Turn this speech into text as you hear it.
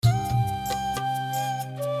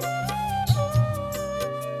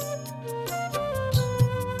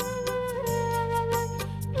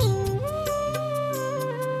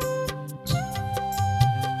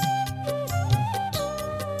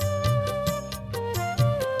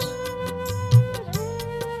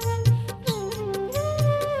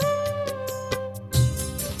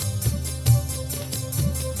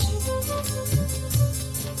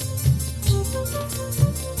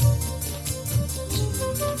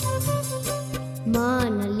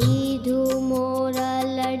मान लीधु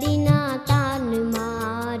मोरलडीना तान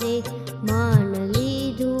मारे, मान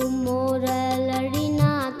लीधु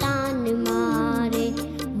मोरलडीना तान मारे।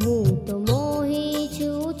 हूँ तो मोही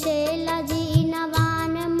छू छेलाजी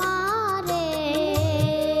नवान मारे,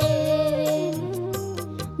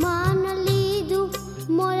 मान लीधु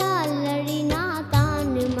मोरलडीना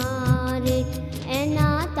तान मारे, एना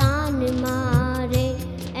तान मारे,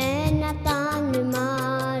 एना तान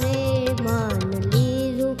मारे। मान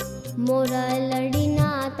लीधु मोरलडीना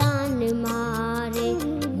तान मारे,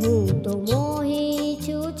 हूँ तो मोही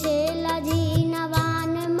छू छेलाजी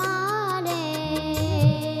नवान मारे।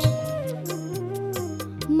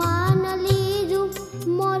 मान लीधु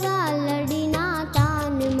मोरलडीना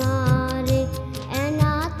तान मारे,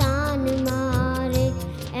 एना तान मारे,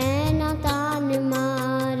 एना तान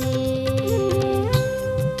मारे।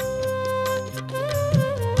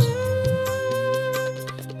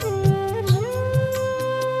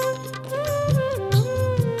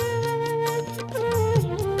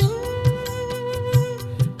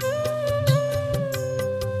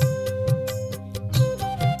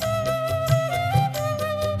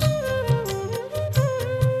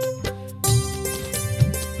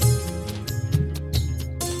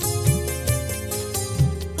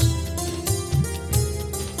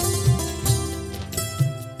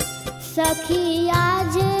 सखी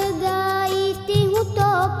आज गई थी हूँ तो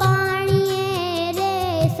पानिए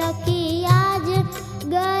रे, सखी आज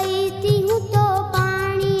गई थी हूँ तो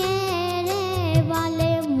पानिए रे।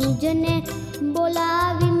 वाले मुझने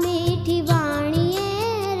बोलावी मीठी वाणिए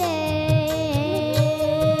रे,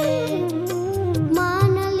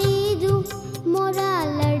 मान लीधु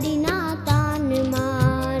मोरलडीना तान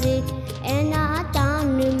मारे, एना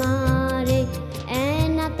तान मारे,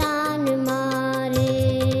 एना तान मारे।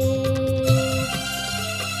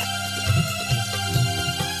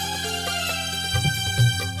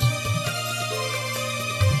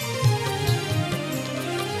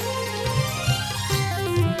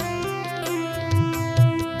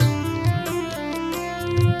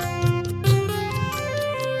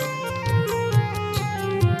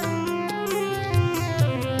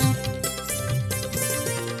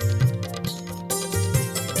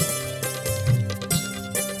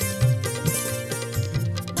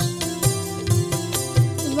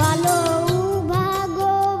 वालो ऊभा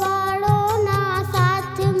गोवाड़ो ना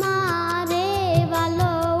साथ मारे, वालो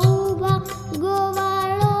ऊभा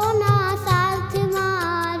गोवाड़ो ना साथ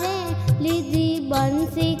मारे। लीधी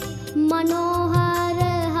बंसी मनोहर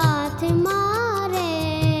हाथ मारे,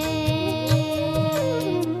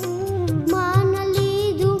 मान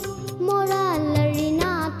लीधु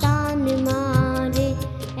मोरलडीना तान मारे,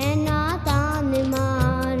 एना तान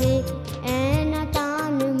मारे, एना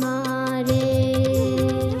तान मारे।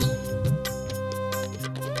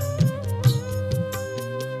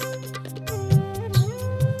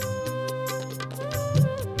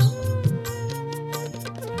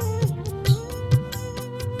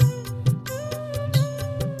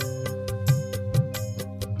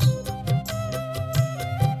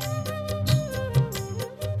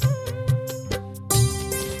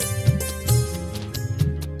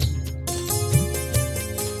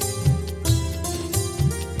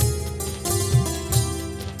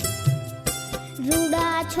 रूड़ा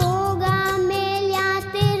छो